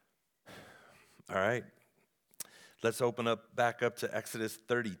All right, let's open up back up to Exodus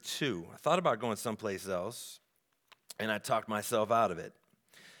 32. I thought about going someplace else, and I talked myself out of it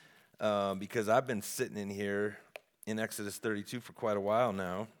because I've been sitting in here in Exodus 32 for quite a while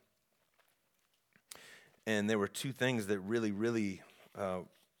now, and there were two things that really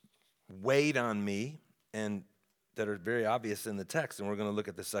weighed on me and that are very obvious in the text, and we're going to look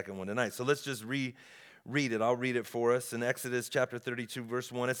at the second one tonight. So let's just read it. I'll read it for us. In Exodus chapter 32,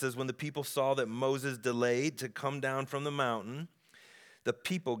 verse 1, it says, "When the people saw that Moses delayed to come down from the mountain, the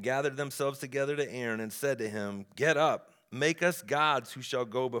people gathered themselves together to Aaron and said to him, 'Get up, make us gods who shall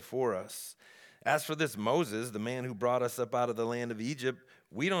go before us. As for this Moses, the man who brought us up out of the land of Egypt,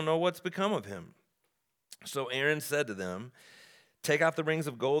 we don't know what's become of him.' So Aaron said to them, 'Take off the rings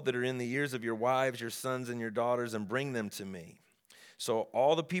of gold that are in the ears of your wives, your sons, and your daughters, and bring them to me.' So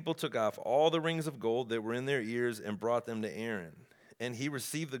all the people took off all the rings of gold that were in their ears and brought them to Aaron. And he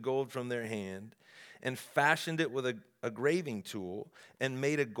received the gold from their hand and fashioned it with a graving tool and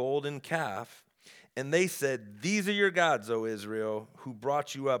made a golden calf. And they said, 'These are your gods, O Israel, who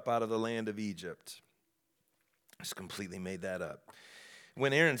brought you up out of the land of Egypt.'" Just completely made that up.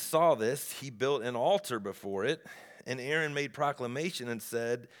 When Aaron saw this, he built an altar before it. And Aaron made proclamation and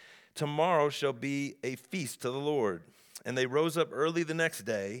said, "Tomorrow shall be a feast to the Lord." And they rose up early the next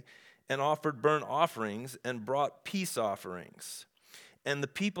day and offered burnt offerings and brought peace offerings. And the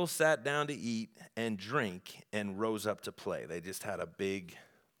people sat down to eat and drink and rose up to play. They just had a big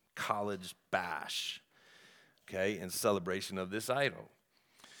college bash, okay, in celebration of this idol.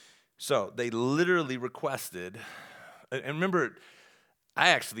 So they literally requested, and remember, I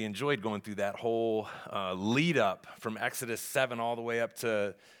actually enjoyed going through that whole lead up from Exodus 7 all the way up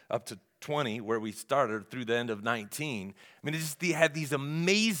to 20, where we started through the end of 19. I mean, they had these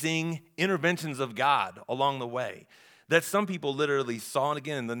amazing interventions of God along the way that some people literally saw. And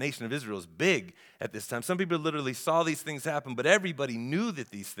again, the nation of Israel is big at this time. Some people literally saw these things happen, but everybody knew that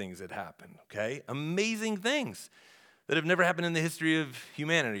these things had happened, okay? Amazing things that have never happened in the history of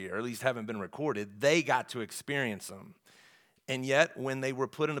humanity, or at least haven't been recorded. They got to experience them. And yet, when they were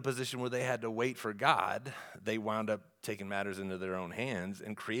put in a position where they had to wait for God, they wound up taking matters into their own hands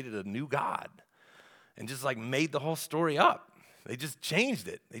and created a new God and just like made the whole story up. They just changed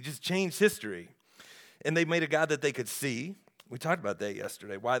it. They just changed history. And they made a God that they could see. We talked about that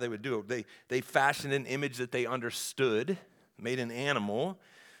yesterday, why they would do it. They fashioned an image that they understood, made an animal,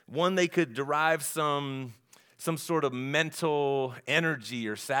 one they could derive some sort of mental energy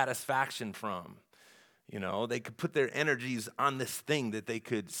or satisfaction from. You know, they could put their energies on this thing that they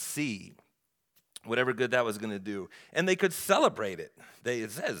could see, whatever good that was going to do. And they could celebrate it.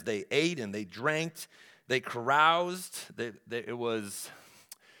 It says they ate and they drank, they caroused. It was,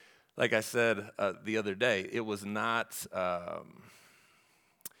 like I said the other day, it was not,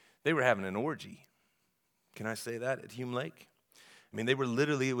 they were having an orgy. Can I say that at Hume Lake? I mean, they were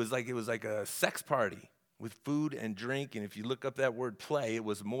literally, it was like a sex party with food and drink, and if you look up that word play, it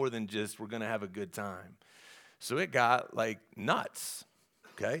was more than just we're going to have a good time. So it got like nuts,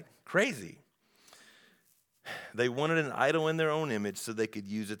 okay? Crazy. They wanted an idol in their own image so they could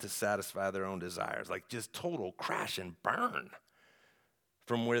use it to satisfy their own desires, like just total crash and burn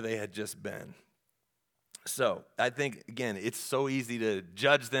from where they had just been. So I think, again, it's so easy to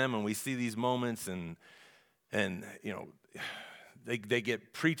judge them, and we see these moments, and you know, they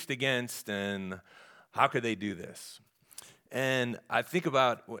get preached against, and how could they do this? And I think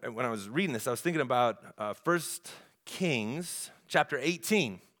about, when I was reading this, I was thinking about 1 Kings chapter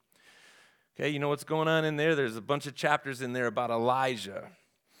 18. Okay, you know what's going on in there? There's a bunch of chapters in there about Elijah.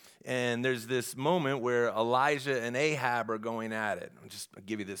 And there's this moment where Elijah and Ahab are going at it. I'll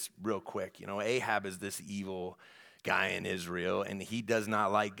give you this real quick. You know, Ahab is this evil guy in Israel, and he does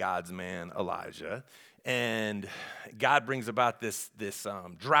not like God's man, Elijah. And God brings about this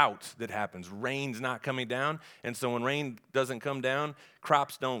drought that happens. Rain's not coming down. And so when rain doesn't come down,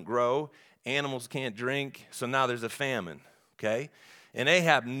 crops don't grow, animals can't drink. So now there's a famine, okay? And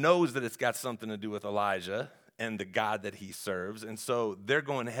Ahab knows that it's got something to do with Elijah and the God that he serves. And so they're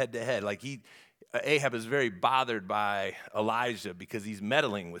going head to head. Like Ahab is very bothered by Elijah because he's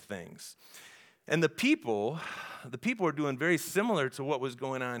meddling with things. And the people are doing very similar to what was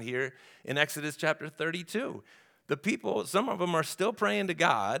going on here in Exodus chapter 32. The people, some of them are still praying to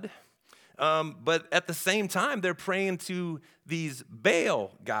God, but at the same time, they're praying to these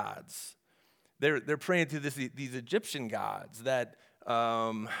Baal gods. They're praying to these Egyptian gods that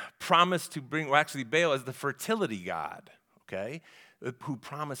promise to bring, well, actually, Baal is the fertility god, okay, who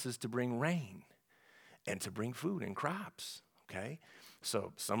promises to bring rain and to bring food and crops, okay?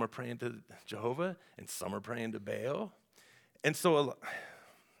 So some are praying to Jehovah, and some are praying to Baal. And so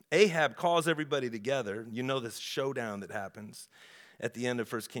Ahab calls everybody together. You know this showdown that happens at the end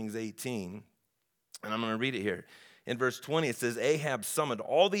of 1 Kings 18. And I'm going to read it here. In verse 20, it says, Ahab summoned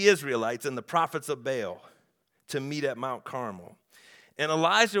all the Israelites and the prophets of Baal to meet at Mount Carmel. And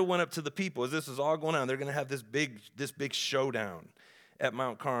Elijah went up to the people. As this is all going on, they're going to have this big showdown at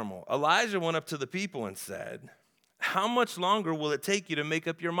Mount Carmel. Elijah went up to the people and said, how much longer will it take you to make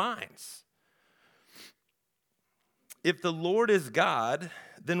up your minds? If the Lord is God,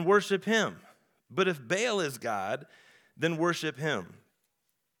 then worship him. But if Baal is God, then worship him.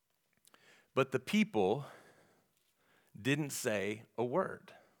 But the people didn't say a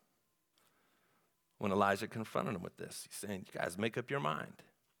word when Elijah confronted them with this. He's saying, you guys, make up your mind.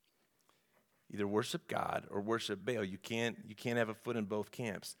 Either worship God or worship Baal. You can't have a foot in both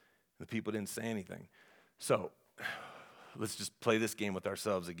camps. The people didn't say anything. So let's just play this game with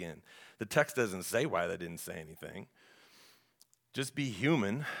ourselves again. The text doesn't say why they didn't say anything. Just be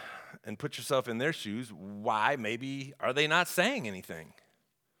human and put yourself in their shoes. Why, maybe, are they not saying anything?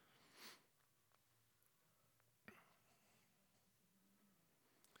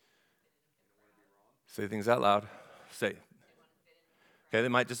 Say things out loud. Say. Okay, they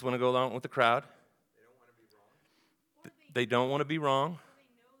might just want to go along with the crowd. They don't want to be wrong.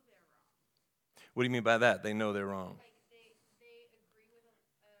 What do you mean by that? They know they're wrong. Like they agree with,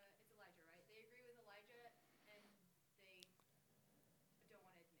 it's Elijah, right? They agree with Elijah and they don't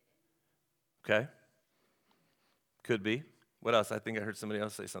want to admit it. Okay. Could be. What else? I think I heard somebody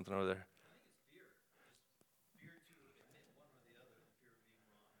else say something over there.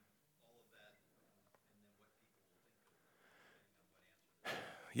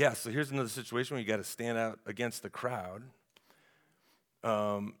 Yeah, so here's another situation where you got to stand out against the crowd.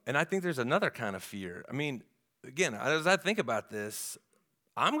 And I think there's another kind of fear. I mean, again, as I think about this,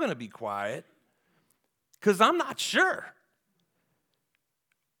 I'm going to be quiet because I'm not sure.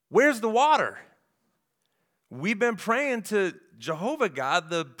 Where's the water? We've been praying to Jehovah God,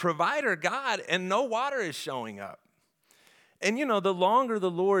 the provider God, and no water is showing up. And you know, the longer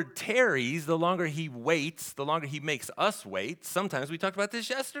the Lord tarries, the longer he waits, the longer he makes us wait. Sometimes we talked about this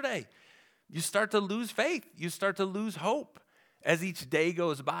yesterday. You start to lose faith. You start to lose hope as each day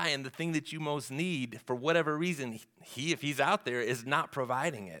goes by, and the thing that you most need, for whatever reason, he, if he's out there, is not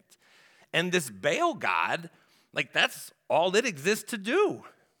providing it. And this Baal God, like that's all it exists to do,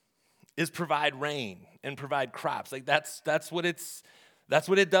 is provide rain and provide crops. Like that's what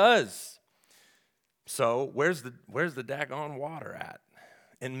it does. So where's the daggone water at?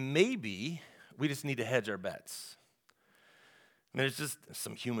 And maybe we just need to hedge our bets. I mean, there's just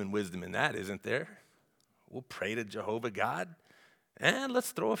some human wisdom in that, isn't there? We'll pray to Jehovah God, and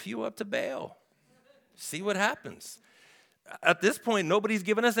let's throw a few up to Baal. See what happens. At this point, nobody's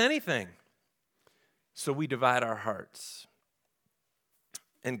given us anything. So we divide our hearts.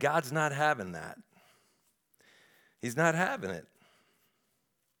 And God's not having that. He's not having it.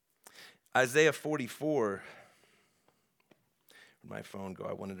 Isaiah 44, where'd my phone go?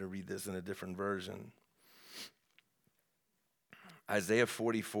 I wanted to read this in a different version. Isaiah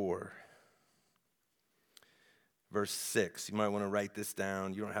 44, verse 6. You might want to write this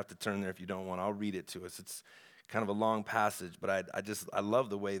down. You don't have to turn there if you don't want. I'll read it to us. It's kind of a long passage, but I love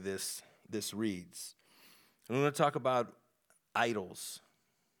the way this reads. And we're going to talk about idols,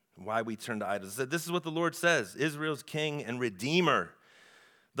 why we turn to idols. This is what the Lord says, Israel's king and redeemer,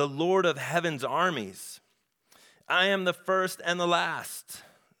 the Lord of heaven's armies. I am the first and the last.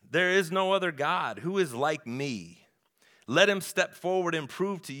 There is no other God who is like me. Let him step forward and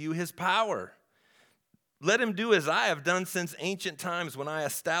prove to you his power. Let him do as I have done since ancient times when I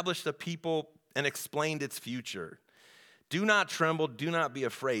established a people and explained its future. Do not tremble, do not be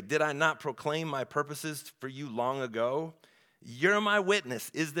afraid. Did I not proclaim my purposes for you long ago? You're my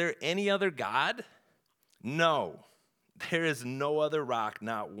witness. Is there any other God? No. There is no other rock,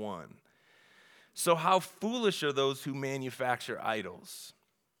 not one. So how foolish are those who manufacture idols?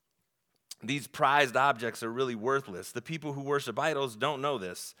 These prized objects are really worthless. The people who worship idols don't know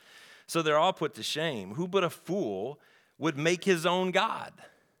this. So they're all put to shame. Who but a fool would make his own God?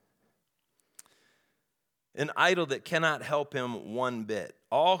 An idol that cannot help him one bit.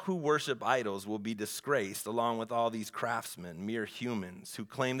 All who worship idols will be disgraced along with all these craftsmen, mere humans, who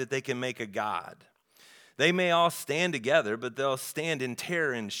claim that they can make a god. They may all stand together, but they'll stand in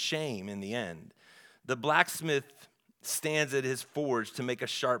terror and shame in the end. The blacksmith stands at his forge to make a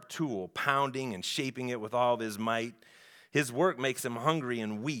sharp tool, pounding and shaping it with all of his might. His work makes him hungry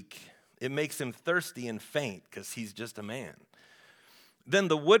and weak. It makes him thirsty and faint because he's just a man. Then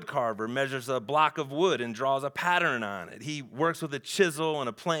the wood carver measures a block of wood and draws a pattern on it. He works with a chisel and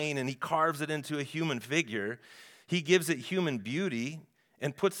a plane, and he carves it into a human figure. He gives it human beauty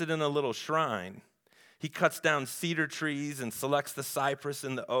and puts it in a little shrine. He cuts down cedar trees and selects the cypress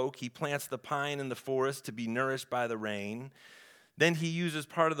and the oak. He plants the pine in the forest to be nourished by the rain. Then he uses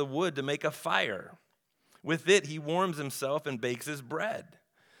part of the wood to make a fire. With it, he warms himself and bakes his bread.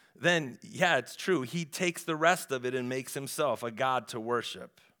 Then, yeah, it's true, he takes the rest of it and makes himself a god to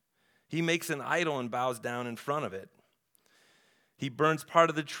worship. He makes an idol and bows down in front of it. He burns part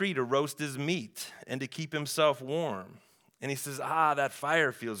of the tree to roast his meat and to keep himself warm. And he says, that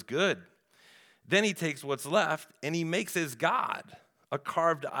fire feels good. Then he takes what's left and he makes his god a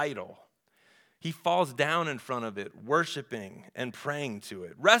carved idol. He falls down in front of it, worshiping and praying to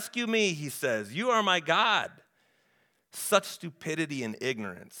it. Rescue me, he says. You are my God. Such stupidity and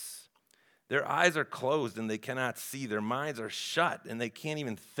ignorance. Their eyes are closed and they cannot see. Their minds are shut and they can't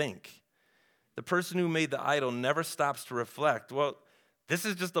even think. The person who made the idol never stops to reflect, well, this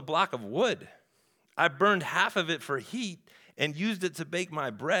is just a block of wood. I burned half of it for heat and used it to bake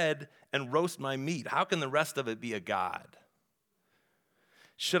my bread and roast my meat. How can the rest of it be a god?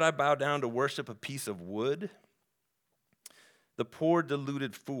 Should I bow down to worship a piece of wood? The poor,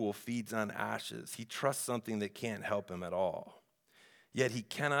 deluded fool feeds on ashes. He trusts something that can't help him at all. Yet he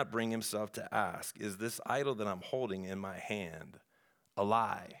cannot bring himself to ask, is this idol that I'm holding in my hand a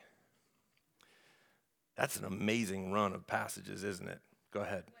lie? That's an amazing run of passages, isn't it? Go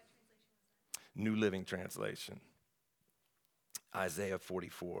ahead. What translation was that? New Living Translation. Isaiah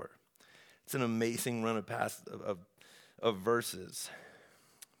 44. It's an amazing run of verses.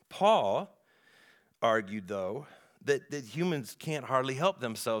 Paul argued, though, that humans can't hardly help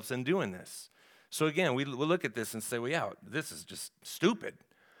themselves in doing this. So again, we'll look at this and say, well, yeah, this is just stupid.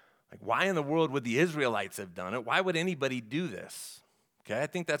 Like, why in the world would the Israelites have done it? Why would anybody do this? Okay, I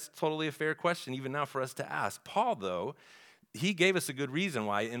think that's totally a fair question even now for us to ask. Paul, though, he gave us a good reason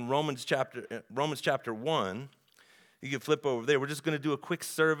why. In Romans chapter 1, you can flip over there. We're just going to do a quick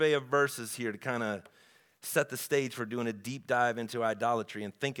survey of verses here to kind of set the stage for doing a deep dive into idolatry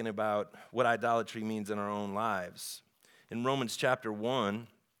and thinking about what idolatry means in our own lives. In Romans chapter 1,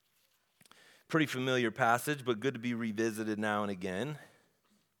 pretty familiar passage, but good to be revisited now and again.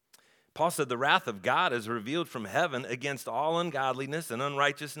 Paul said, the wrath of God is revealed from heaven against all ungodliness and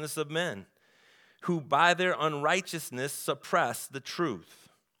unrighteousness of men, who by their unrighteousness suppress the truth.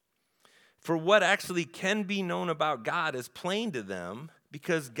 For what actually can be known about God is plain to them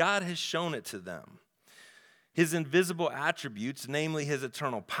because God has shown it to them. His invisible attributes, namely his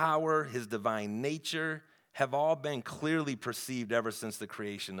eternal power, his divine nature, have all been clearly perceived ever since the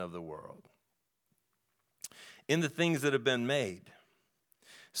creation of the world in the things that have been made.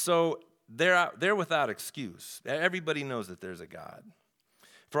 So they're without excuse. Everybody knows that there's a God.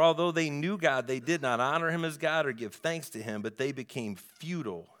 For although they knew God, they did not honor him as God or give thanks to him, but they became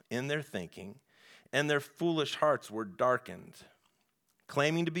futile in their thinking, and their foolish hearts were darkened.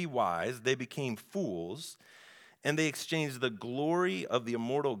 Claiming to be wise, they became fools, and they exchanged the glory of the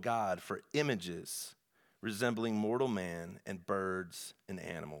immortal God for images resembling mortal man and birds and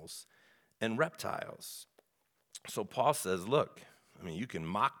animals and reptiles. So Paul says, look, I mean, you can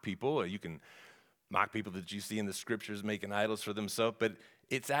mock people, or you can mock people that you see in the scriptures making idols for themselves, but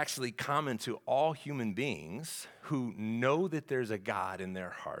it's actually common to all human beings who know that there's a God in their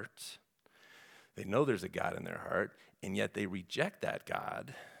heart. They know there's a God in their heart, and yet they reject that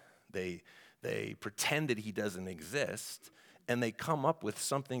God. They pretend that he doesn't exist, and they come up with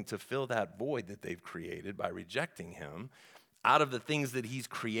something to fill that void that they've created by rejecting him out of the things that he's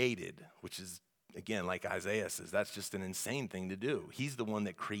created, which is, again, like Isaiah says, that's just an insane thing to do. He's the one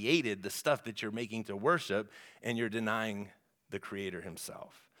that created the stuff that you're making to worship, and you're denying the Creator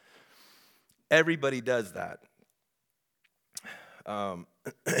himself. Everybody does that. And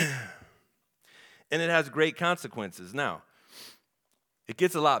it has great consequences. Now, it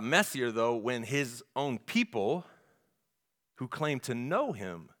gets a lot messier, though, when his own people who claim to know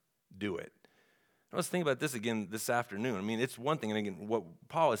him do it. I was thinking about this again this afternoon. I mean, it's one thing, and again, what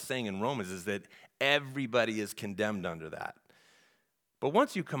Paul is saying in Romans is that everybody is condemned under that. But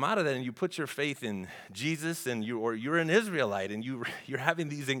once you come out of that and you put your faith in Jesus, and you're an Israelite, and you're having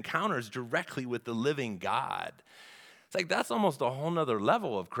these encounters directly with the living God, it's like that's almost a whole nother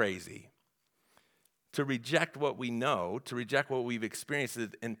level of crazy. To reject what we know, to reject what we've experienced,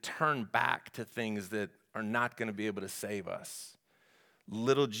 and turn back to things that are not going to be able to save us.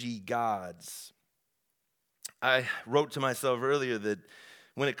 Little g gods. I wrote to myself earlier that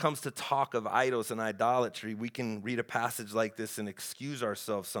when it comes to talk of idols and idolatry, we can read a passage like this and excuse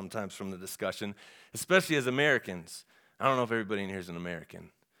ourselves sometimes from the discussion, especially as Americans. I don't know if everybody in here is an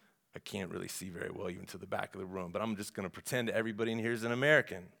American. I can't really see very well even to the back of the room, but I'm just going to pretend everybody in here is an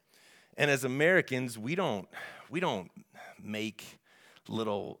American. And as Americans, we don't make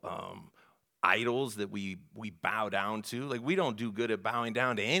little idols that we bow down to. Like, we don't do good at bowing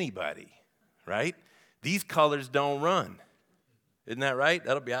down to anybody, right? These colors don't run. Isn't that right?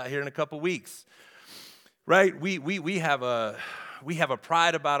 That'll be out here in a couple weeks, right? We have a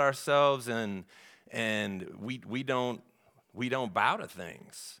pride about ourselves, and we don't bow to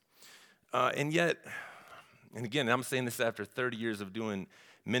things, and yet, and again, I'm saying this after 30 years of doing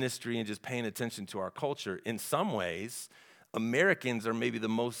ministry and just paying attention to our culture. In some ways, Americans are maybe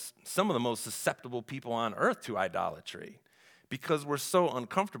some of the most susceptible people on earth to idolatry, because we're so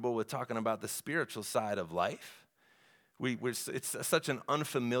uncomfortable with talking about the spiritual side of life. It's such an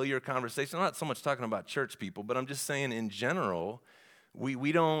unfamiliar conversation. I'm not so much talking about church people, but I'm just saying in general,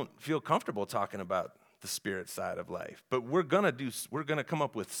 we don't feel comfortable talking about the spirit side of life. But we're gonna come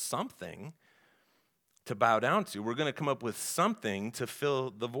up with something to bow down to. We're gonna come up with something to fill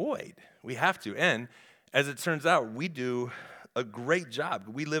the void. We have to. And as it turns out, we do a great job.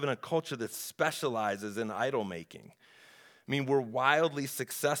 We live in a culture that specializes in idol making. I mean, we're wildly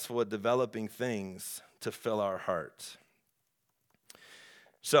successful at developing things to fill our heart.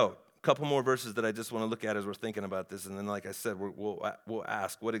 So, a couple more verses that I just want to look at as we're thinking about this, and then, like I said, we'll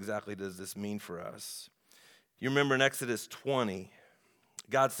ask, what exactly does this mean for us? You remember in Exodus 20,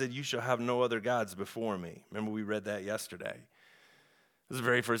 God said, "You shall have no other gods before me." Remember, we read that yesterday. This is the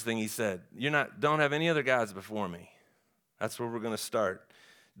very first thing he said. Don't have any other gods before me. That's where we're going to start.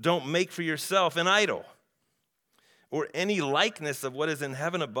 Don't make for yourself an idol, or any likeness of what is in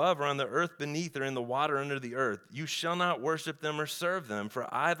heaven above, or on the earth beneath, or in the water under the earth. You shall not worship them or serve them,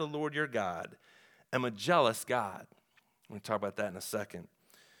 for I, the Lord your God, am a jealous God. We're going to talk about that in a second.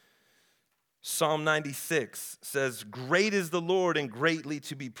 Psalm 96 says, "Great is the Lord and greatly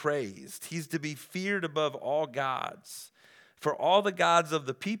to be praised. He's to be feared above all gods. For all the gods of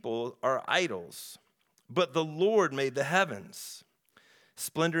the people are idols, but the Lord made the heavens.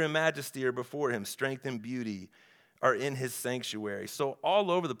 Splendor and majesty are before him, strength and beauty are in his sanctuary." So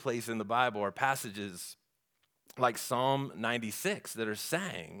all over the place in the Bible are passages like Psalm 96 that are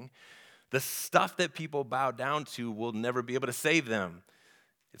saying the stuff that people bow down to will never be able to save them.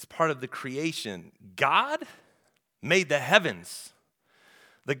 It's part of the creation. God made the heavens,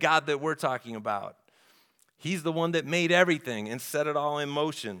 the God that we're talking about. He's the one that made everything and set it all in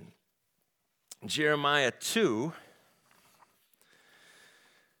motion. Jeremiah 2,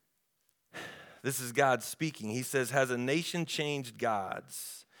 this is God speaking. He says, "Has a nation changed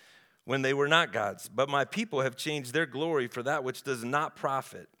gods when they were not gods? But my people have changed their glory for that which does not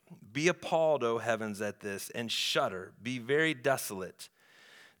profit. Be appalled, O heavens, at this, and shudder. Be very desolate,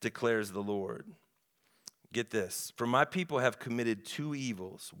 declares the Lord." Get this. "For my people have committed two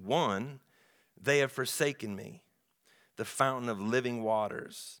evils. One, they have forsaken me, the fountain of living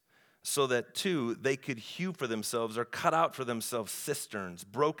waters, so that, two, they could hew for themselves or cut out for themselves cisterns,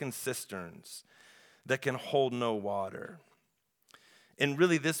 broken cisterns that can hold no water." And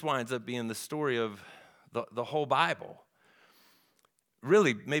really, this winds up being the story of the whole Bible.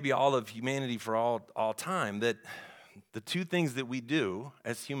 Really, maybe all of humanity for all time, that the two things that we do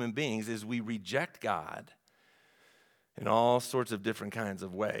as human beings is we reject God in all sorts of different kinds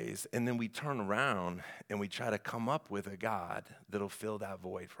of ways, and then we turn around and we try to come up with a God that'll fill that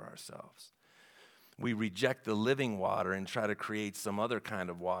void for ourselves. We reject the living water and try to create some other kind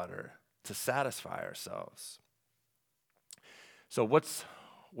of water to satisfy ourselves. So what's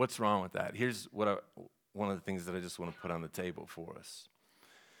wrong with that? Here's one of the things that I just want to put on the table for us.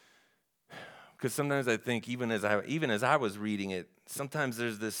 Because sometimes I think, even as I was reading it, sometimes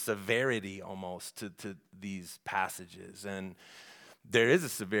there's this severity almost to these passages. And there is a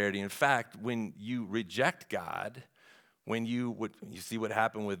severity. In fact, when you reject God, when you see what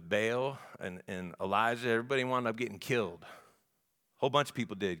happened with Baal and Elijah, everybody wound up getting killed. A whole bunch of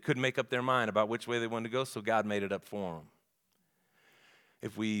people did. Couldn't make up their mind about which way they wanted to go, so God made it up for them.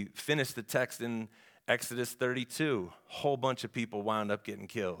 If we finish the text in Exodus 32, a whole bunch of people wound up getting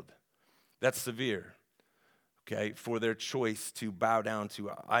killed. That's severe, okay, for their choice to bow down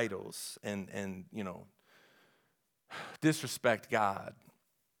to idols and disrespect God.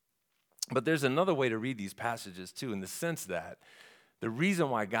 But there's another way to read these passages too, in the sense that the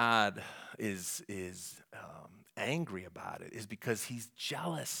reason why God is angry about it is because he's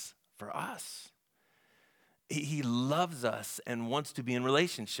jealous for us. He loves us and wants to be in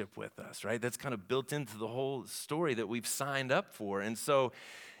relationship with us, right? That's kind of built into the whole story that we've signed up for. And so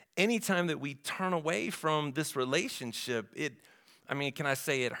anytime that we turn away from this relationship, can I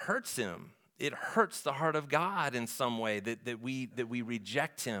say it hurts him? It hurts the heart of God in some way that we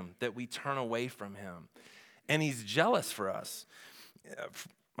reject him, that we turn away from him. And he's jealous for us.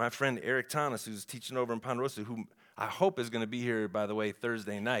 My friend Eric Thomas, who's teaching over in Ponderosa, who I hope is going to be here, by the way,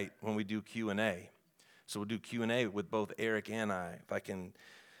 Thursday night when we do Q&A. So we'll do Q&A with both Eric and I.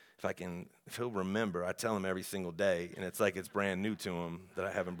 If he'll remember, I tell him every single day, and it's like it's brand new to him that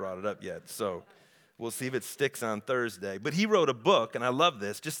I haven't brought it up yet. So we'll see if it sticks on Thursday. But he wrote a book, and I love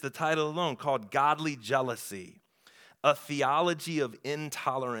this, just the title alone, called Godly Jealousy, A Theology of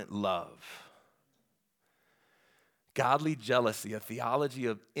Intolerant Love. Godly jealousy, a theology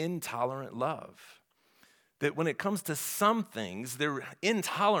of intolerant love. That when it comes to some things, their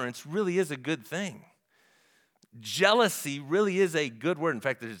intolerance really is a good thing. Jealousy really is a good word. In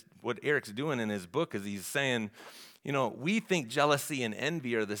fact, what Eric's doing in his book is he's saying, we think jealousy and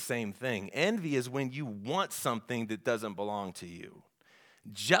envy are the same thing. Envy is when you want something that doesn't belong to you.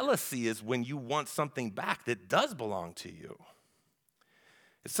 Jealousy is when you want something back that does belong to you.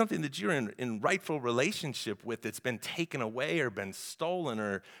 It's something that you're in rightful relationship with that's been taken away or been stolen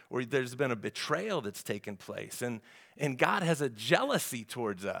or there's been a betrayal that's taken place. And God has a jealousy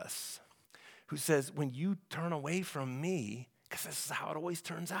towards us who says, when you turn away from me, because this is how it always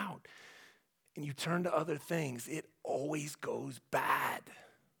turns out, and you turn to other things, it always goes bad.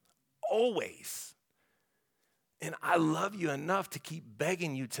 Always. And I love you enough to keep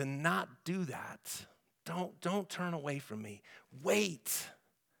begging you to not do that. Don't turn away from me. Wait.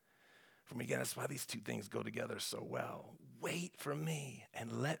 For me, again, that's why these two things go together so well. Wait for me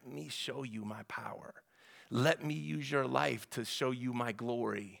and let me show you my power. Let me use your life to show you my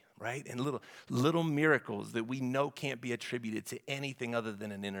glory, right? And little miracles that we know can't be attributed to anything other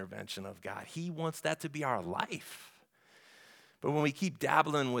than an intervention of God. He wants that to be our life. But when we keep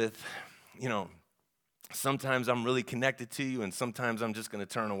dabbling with, sometimes I'm really connected to you and sometimes I'm just going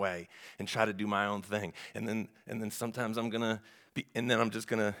to turn away and try to do my own thing. And then sometimes I'm going to be, and then I'm just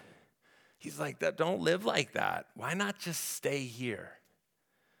going to, he's like, that. Don't live like that. Why not just stay here?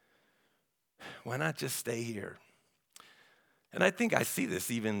 Why not just stay here? And I think I see this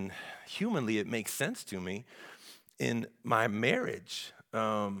even humanly. It makes sense to me in my marriage.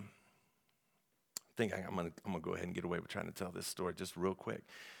 I think I'm gonna go ahead and get away with trying to tell this story just real quick.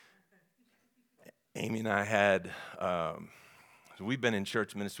 Amy and I had, we've been in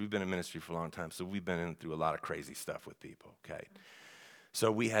church ministry. We've been in ministry for a long time, so we've been through a lot of crazy stuff with people. Okay. So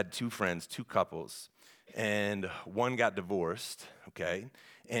we had two friends, two couples, and one got divorced, okay?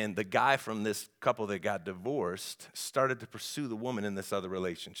 And the guy from this couple that got divorced started to pursue the woman in this other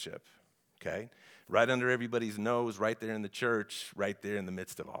relationship, okay? Right under everybody's nose, right there in the church, right there in the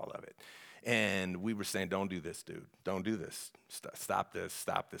midst of all of it. And we were saying, don't do this, dude. Don't do this. Stop this,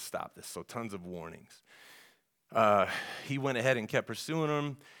 stop this, stop this. So tons of warnings. He went ahead and kept pursuing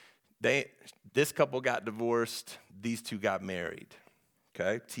them. This couple got divorced. These two got married.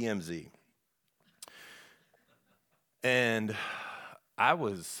 Okay, TMZ. And I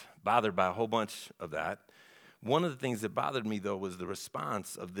was bothered by a whole bunch of that. One of the things that bothered me, though, was the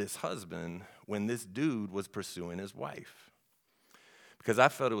response of this husband when this dude was pursuing his wife. Because I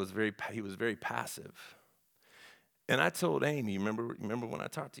felt he was very passive. And I told Amy, remember when I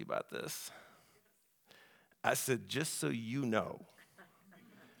talked to you about this? I said, just so you know,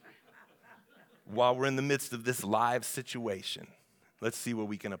 while we're in the midst of this live situation, let's see what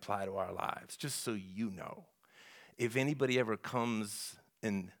we can apply to our lives. Just so you know, if anybody ever comes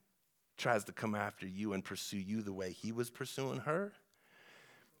and tries to come after you and pursue you the way he was pursuing her,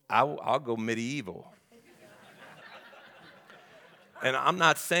 I'll go medieval. And I'm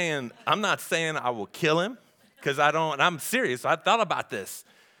not saying I will kill him, because I don't. And I'm serious. I thought about this,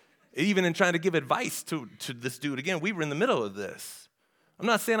 even in trying to give advice to this dude. Again, we were in the middle of this. I'm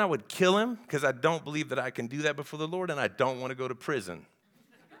not saying I would kill him, because I don't believe that I can do that before the Lord, and I don't want to go to prison.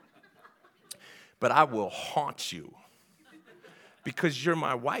 But I will haunt you, because you're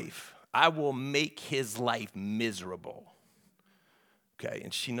my wife. I will make his life miserable. Okay,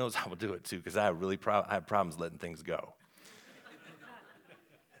 and she knows I will do it too, because I have problems letting things go.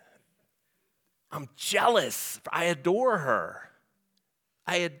 I'm jealous. I adore her.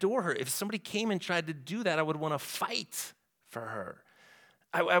 If somebody came and tried to do that, I would want to fight for her.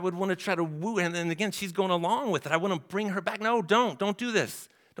 I would want to try to woo, and then again, she's going along with it. I want to bring her back. No, don't do this.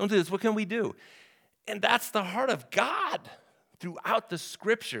 Don't do this. What can we do? And that's the heart of God throughout the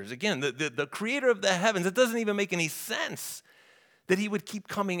scriptures. Again, the creator of the heavens. It doesn't even make any sense that he would keep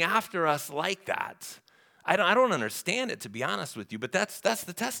coming after us like that. I don't understand it, to be honest with you, but that's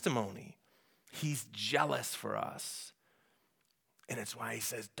the testimony. He's jealous for us. And it's why he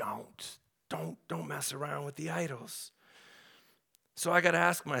says, don't mess around with the idols. So I got to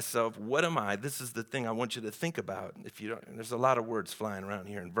ask myself, what am I? This is the thing I want you to think about. If you don't, there's a lot of words flying around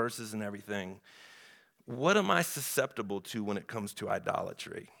here and verses and everything. What am I susceptible to when it comes to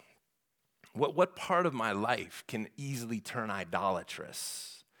idolatry? What part of my life can easily turn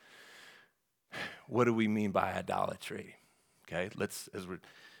idolatrous? What do we mean by idolatry? Okay, as we're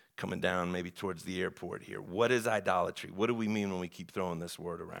coming down maybe towards the airport here, what is idolatry? What do we mean when we keep throwing this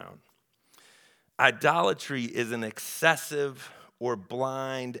word around? Idolatry is an excessive or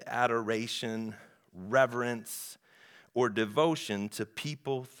blind adoration, reverence, or devotion to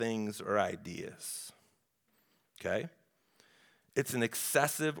people, things, or ideas. Okay? It's an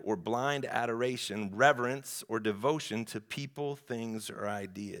excessive or blind adoration, reverence, or devotion to people, things, or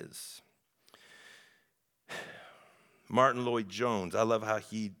ideas. Martin Lloyd-Jones, I love how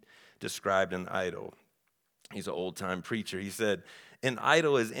he described an idol. He's an old-time preacher. He said, an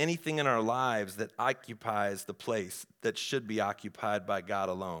idol is anything in our lives that occupies the place that should be occupied by God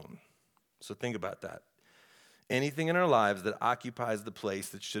alone. So think about that. Anything in our lives that occupies the place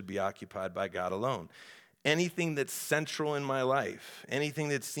that should be occupied by God alone. Anything that's central in my life, anything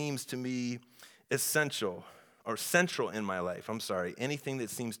that seems to me essential, or central in my life, anything that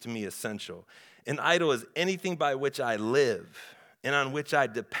seems to me essential. An idol is anything by which I live and on which I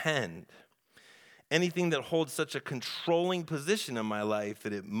depend. Anything that holds such a controlling position in my life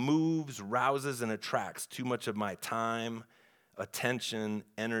that it moves, rouses, and attracts too much of my time, attention,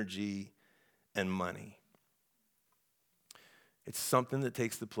 energy, and money. It's something that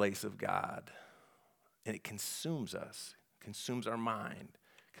takes the place of God, and it consumes us, consumes our mind,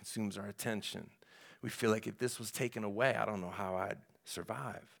 consumes our attention. We feel like if this was taken away, I don't know how I'd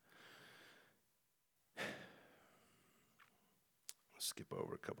survive. Skip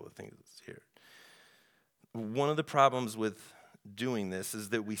over a couple of things here. One of the problems with doing this is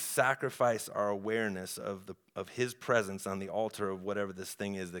that we sacrifice our awareness of his presence on the altar of whatever this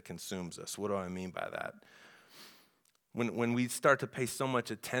thing is that consumes us. What do I mean by that? When we start to pay so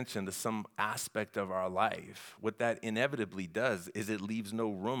much attention to some aspect of our life, what that inevitably does is it leaves no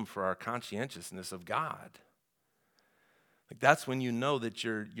room for our conscientiousness of God. Like that's when you know that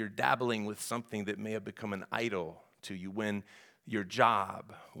you're dabbling with something that may have become an idol to you, when your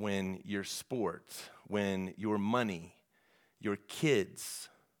job, when your sport, when your money, your kids,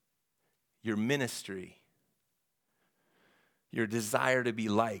 your ministry, your desire to be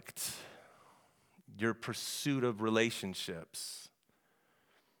liked, your pursuit of relationships.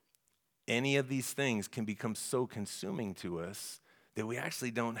 Any of these things can become so consuming to us that we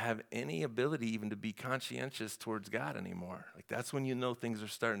actually don't have any ability even to be conscientious towards God anymore. Like that's when you know things are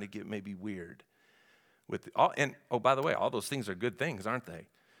starting to get maybe weird. By the way, all those things are good things, aren't they?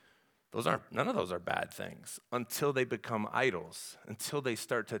 None of those are bad things until they become idols, until they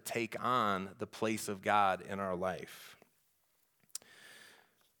start to take on the place of God in our life.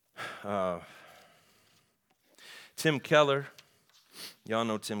 Tim Keller, y'all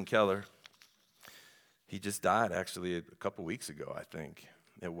know Tim Keller. He just died actually a couple weeks ago, I think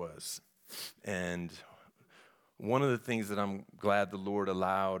it was. And one of the things that I'm glad the Lord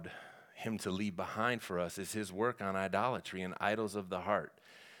allowed him to leave behind for us is his work on idolatry and idols of the heart.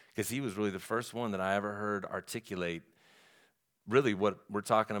 Because he was really the first one that I ever heard articulate really what we're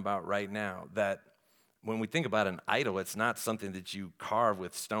talking about right now, that when we think about an idol, it's not something that you carve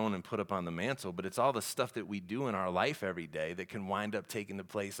with stone and put up on the mantle, but it's all the stuff that we do in our life every day that can wind up taking the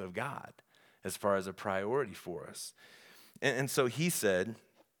place of God as far as a priority for us. And so he said,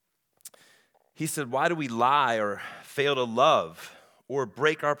 why do we lie or fail to love or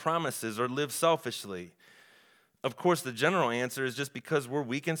break our promises or live selfishly? Of course, the general answer is just because we're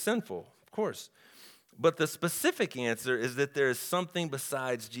weak and sinful, of course. But the specific answer is that there is something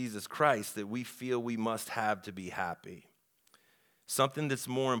besides Jesus Christ that we feel we must have to be happy. Something that's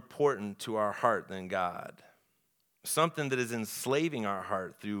more important to our heart than God. Something that is enslaving our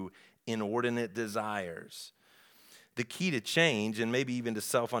heart through inordinate desires. The key to change, and maybe even to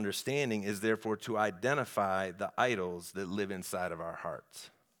self-understanding, is therefore to identify the idols that live inside of our hearts.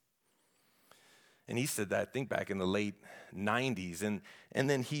 And he said that, I think, back in the late 90s. And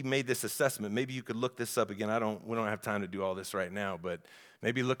then he made this assessment. Maybe you could look this up again. We don't have time to do all this right now, but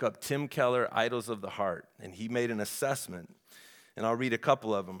maybe look up Tim Keller, Idols of the Heart. And he made an assessment. And I'll read a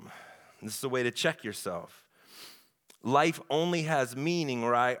couple of them. This is a way to check yourself. Life only has meaning,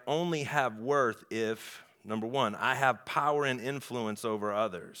 or I only have worth if, number one, I have power and influence over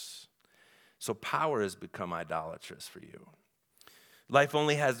others. So power has become idolatrous for you. Life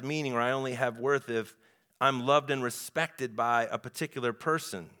only has meaning, or I only have worth if I'm loved and respected by a particular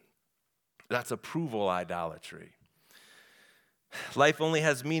person. That's approval idolatry. Life only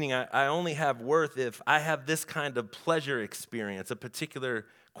has meaning. I only have worth if I have this kind of pleasure experience, a particular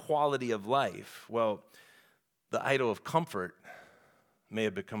quality of life. Well, the idol of comfort may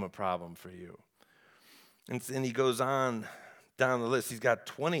have become a problem for you. And he goes on down the list. He's got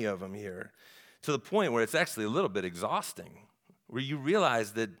 20 of them here, to the point where it's actually a little bit exhausting, where you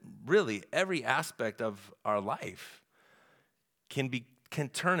realize that really every aspect of our life can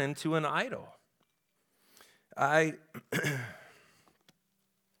turn into an idol. I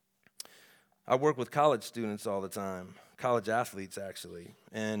work with college students all the time, college athletes actually,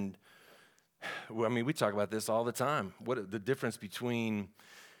 and we talk about this all the time. What the difference between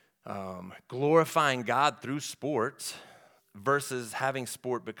glorifying God through sports versus having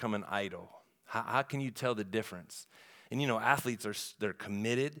sport become an idol? How can you tell the difference? And athletes they're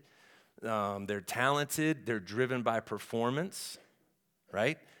committed, they're talented, they're driven by performance,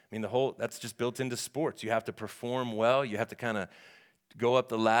 right? That's just built into sports. You have to perform well. You have to kind of go up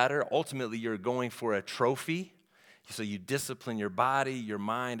the ladder. Ultimately, you're going for a trophy. So you discipline your body, your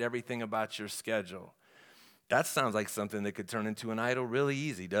mind, everything about your schedule. That sounds like something that could turn into an idol really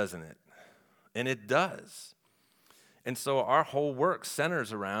easy, doesn't it? And it does. And so our whole work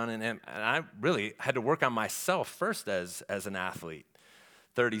centers around, and I really had to work on myself first as an athlete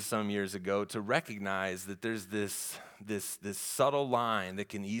 30-some years ago to recognize that there's this subtle line that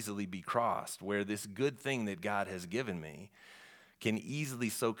can easily be crossed, where this good thing that God has given me can easily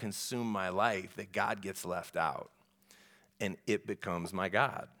so consume my life that God gets left out, and it becomes my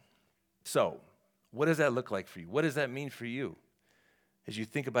God. So, what does that look like for you? What does that mean for you? As you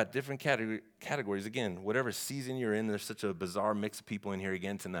think about different categories, again, whatever season you're in, there's such a bizarre mix of people in here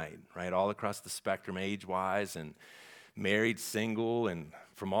again tonight, right? All across the spectrum, age-wise, and married, single, and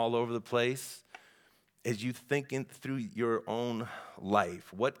from all over the place. As you think through your own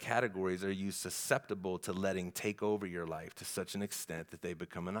life, what categories are you susceptible to letting take over your life to such an extent that they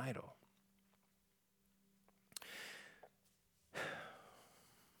become an idol?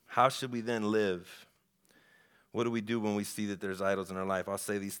 How should we then live? What do we do when we see that there's idols in our life? I'll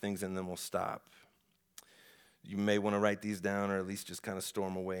say these things and then we'll stop. You may want to write these down or at least just kind of store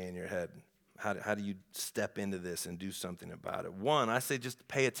them away in your head. How do you step into this and do something about it? One, I say just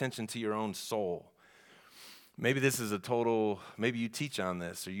pay attention to your own soul. Maybe this is maybe you teach on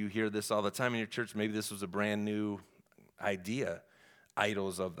this or you hear this all the time in your church. Maybe this was a brand new idea,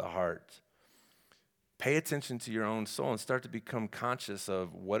 idols of the heart. Pay attention to your own soul and start to become conscious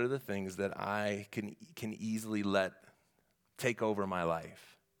of what are the things that I can easily let take over my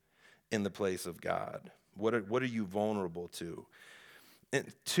life in the place of God. What are you vulnerable to?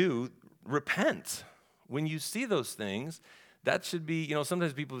 And two, repent. When you see those things, that should be,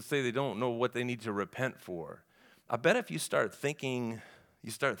 sometimes people say they don't know what they need to repent for. I bet if you start thinking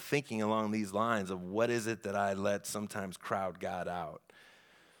along these lines of what is it that I let sometimes crowd God out,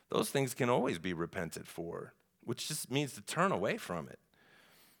 those things can always be repented for, which just means to turn away from it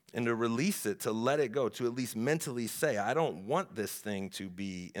and to release it, to let it go, to at least mentally say, I don't want this thing to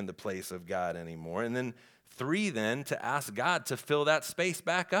be in the place of God anymore. And then three, then, to ask God to fill that space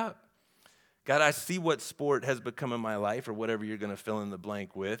back up. God, I see what sport has become in my life or whatever you're going to fill in the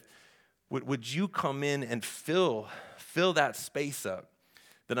blank with. Would you come in and fill that space up?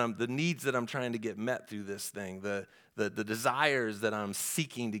 The needs that I'm trying to get met through this thing, the desires that I'm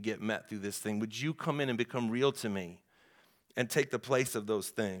seeking to get met through this thing, would you come in and become real to me and take the place of those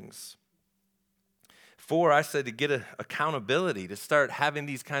things? 4, I said to get accountability, to start having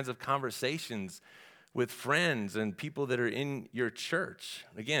these kinds of conversations with friends and people that are in your church.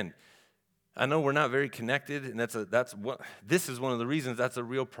 Again, I know we're not very connected, and this is one of the reasons that's a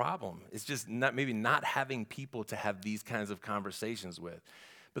real problem. It's just maybe not having people to have these kinds of conversations with.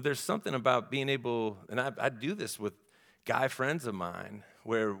 But there's something about being able, and I do this with guy friends of mine,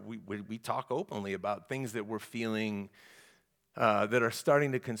 where we talk openly about things that we're feeling that are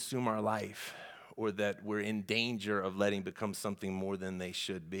starting to consume our life, or that we're in danger of letting become something more than they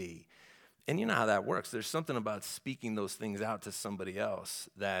should be. And you know how that works. There's something about speaking those things out to somebody else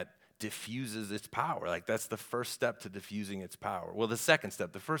that diffuses its power. Like, that's the first step to diffusing its power. Well, the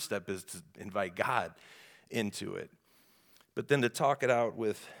first step is to invite God into it. But then to talk it out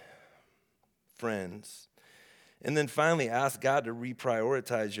with friends. And then finally, ask God to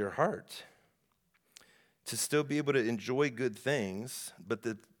reprioritize your heart. To still be able to enjoy good things, but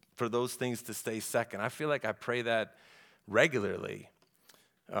for those things to stay second. I feel like I pray that regularly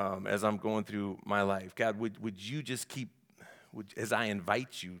as I'm going through my life. God, would you just as I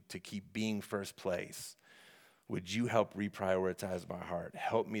invite you to keep being first place, would you help reprioritize my heart?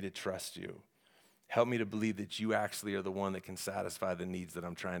 Help me to trust you. Help me to believe that you actually are the one that can satisfy the needs that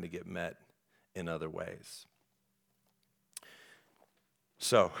I'm trying to get met in other ways.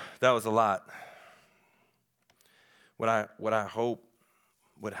 So that was a lot. What I hope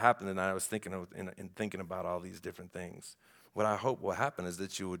would happen tonight, I was thinking in thinking about all these different things. What I hope will happen is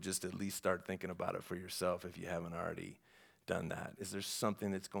that you would just at least start thinking about it for yourself if you haven't already done that? Is there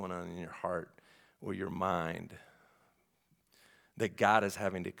something that's going on in your heart or your mind that God is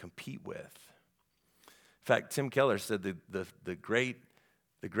having to compete with? In fact, Tim Keller said the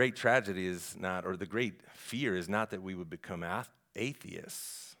great tragedy is not, or the great fear is not that we would become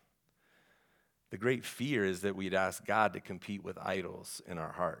atheists. The great fear is that we'd ask God to compete with idols in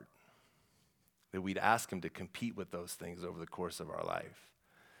our heart, that we'd ask him to compete with those things over the course of our life.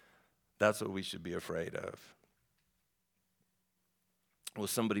 That's what we should be afraid of. Will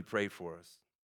somebody pray for us?